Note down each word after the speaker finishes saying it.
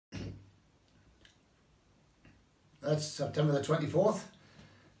That's September the 24th,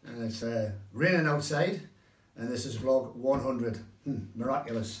 and it's raining outside, and this is vlog 100.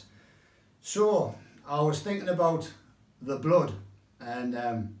 Miraculous. So I was thinking about the blood,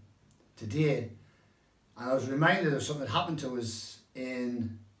 and today, and I was reminded of something that happened to us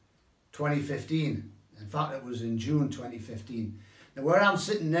in 2015. In fact, it was in June 2015. Now, where I'm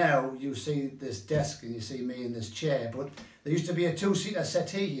sitting now, you see this desk and you see me in this chair, but there used to be a two-seater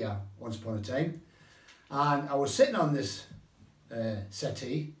settee here once upon a time. And I was sitting on this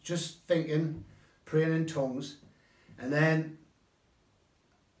settee, just thinking, praying in tongues, and then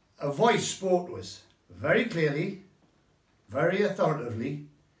a voice spoke to us very clearly, very authoritatively,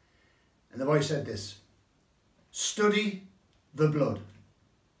 and the voice said this: study the blood.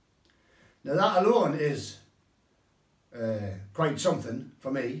 Now that alone is quite something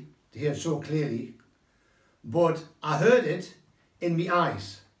for me to hear so clearly, but I heard it in my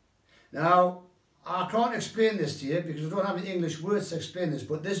eyes. Now, I can't explain this to you because I don't have any English words to explain this,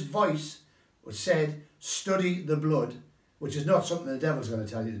 but this voice which said, study the blood, which is not something the devil's going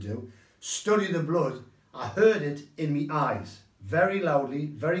to tell you to do, study the blood, I heard it in my eyes, very loudly,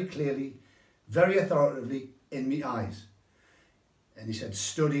 very clearly, very authoritatively in my eyes. And he said,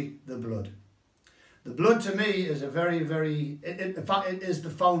 study the blood. The blood to me is a very, in fact, it is the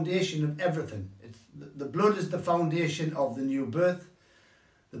foundation of everything. The blood is the foundation of the new birth.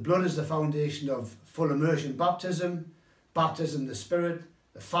 The blood is the foundation of full immersion baptism, baptism of the Spirit,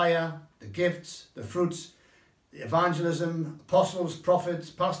 the fire, the gifts, the fruits, the evangelism, apostles, prophets,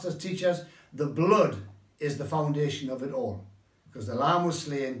 pastors, teachers. The blood is the foundation of it all, because the Lamb was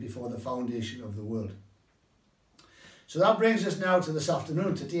slain before the foundation of the world. So that brings us now to this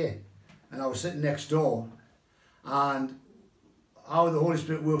afternoon, today. And I was sitting next door, and how the Holy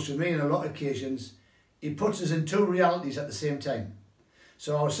Spirit works with me on a lot of occasions, he puts us in two realities at the same time.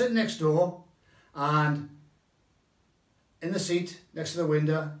 So I was sitting next door and in the seat next to the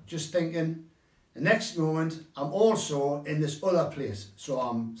window, just thinking. The next moment, I'm also in this other place. So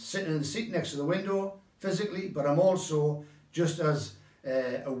I'm sitting in the seat next to the window physically, but I'm also just as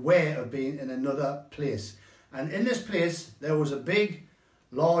aware of being in another place. And in this place, there was a big,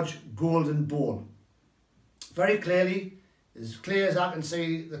 large golden bowl. Very clearly, as clear as I can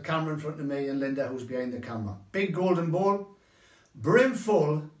see the camera in front of me and Linda who's behind the camera. Big golden bowl, brim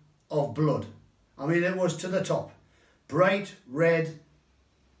full of blood. I mean, it was to the top. Bright red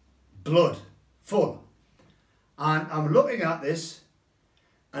blood, full. And I'm looking at this,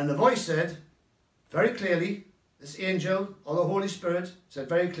 and the voice said, very clearly, this angel or the Holy Spirit said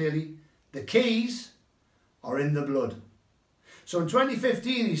very clearly, the keys are in the blood. So in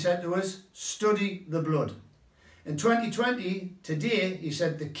 2015, he said to us, study the blood. In 2020, today, he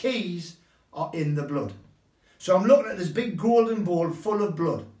said, the keys are in the blood. So I'm looking at this big golden bowl full of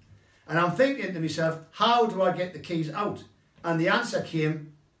blood. And I'm thinking to myself, how do I get the keys out? And the answer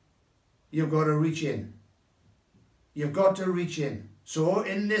came, you've got to reach in. You've got to reach in. So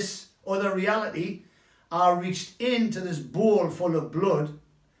in this other reality, I reached into this bowl full of blood,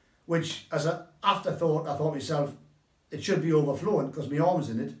 which as an afterthought, I thought to myself, it should be overflowing because my arm was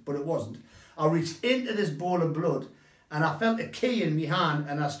in it, but it wasn't. I reached into this bowl of blood and I felt a key in my hand,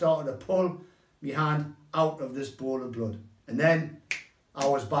 and I started to pull my hand out of this bowl of blood. And then I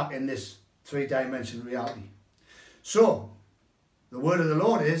was back in this three-dimensional reality. So, the word of the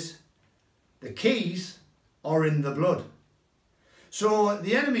Lord is, the keys are in the blood. So,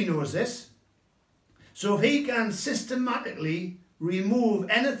 the enemy knows this. So, if he can systematically remove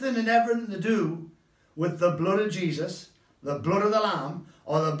anything and everything to do with the blood of Jesus, the blood of the Lamb,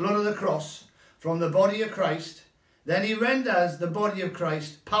 or the blood of the cross from the body of Christ, then he renders the body of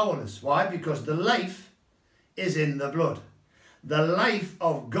Christ powerless. Why? Because the life is in the blood. The life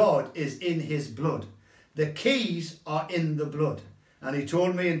of God is in his blood. The keys are in the blood. And he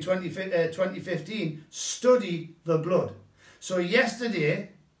told me in 2015, study the blood. So yesterday,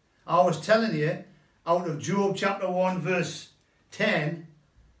 I was telling you out of Job chapter 1 verse 10,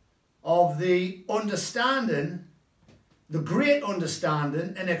 of the understanding, the great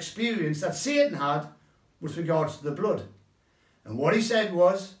understanding and experience that Satan had with regards to the blood. And what he said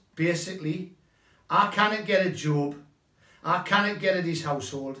was, basically, I cannot get at Job, I cannot get at his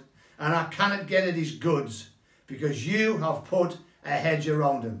household, and I cannot get at his goods, because you have put a hedge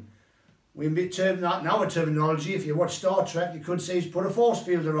around him. We term that in our terminology, if you watch Star Trek, you could say he's put a force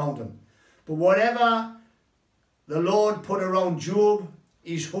field around him. But whatever the Lord put around Job,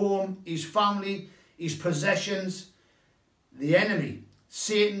 his home, his family, his possessions, the enemy,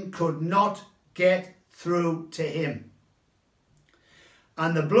 Satan, could not get through to him.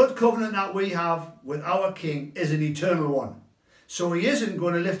 And the blood covenant that we have with our King is an eternal one. So he isn't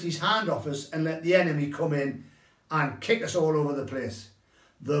going to lift his hand off us and let the enemy come in and kick us all over the place.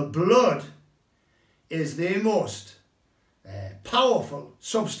 The blood is the most powerful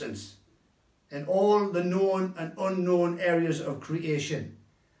substance in all the known and unknown areas of creation.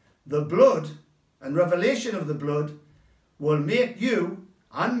 The blood and revelation of the blood will make you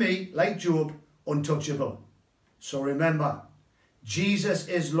and me, like Job, untouchable. So remember, Jesus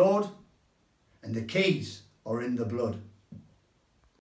is Lord and the keys are in the blood.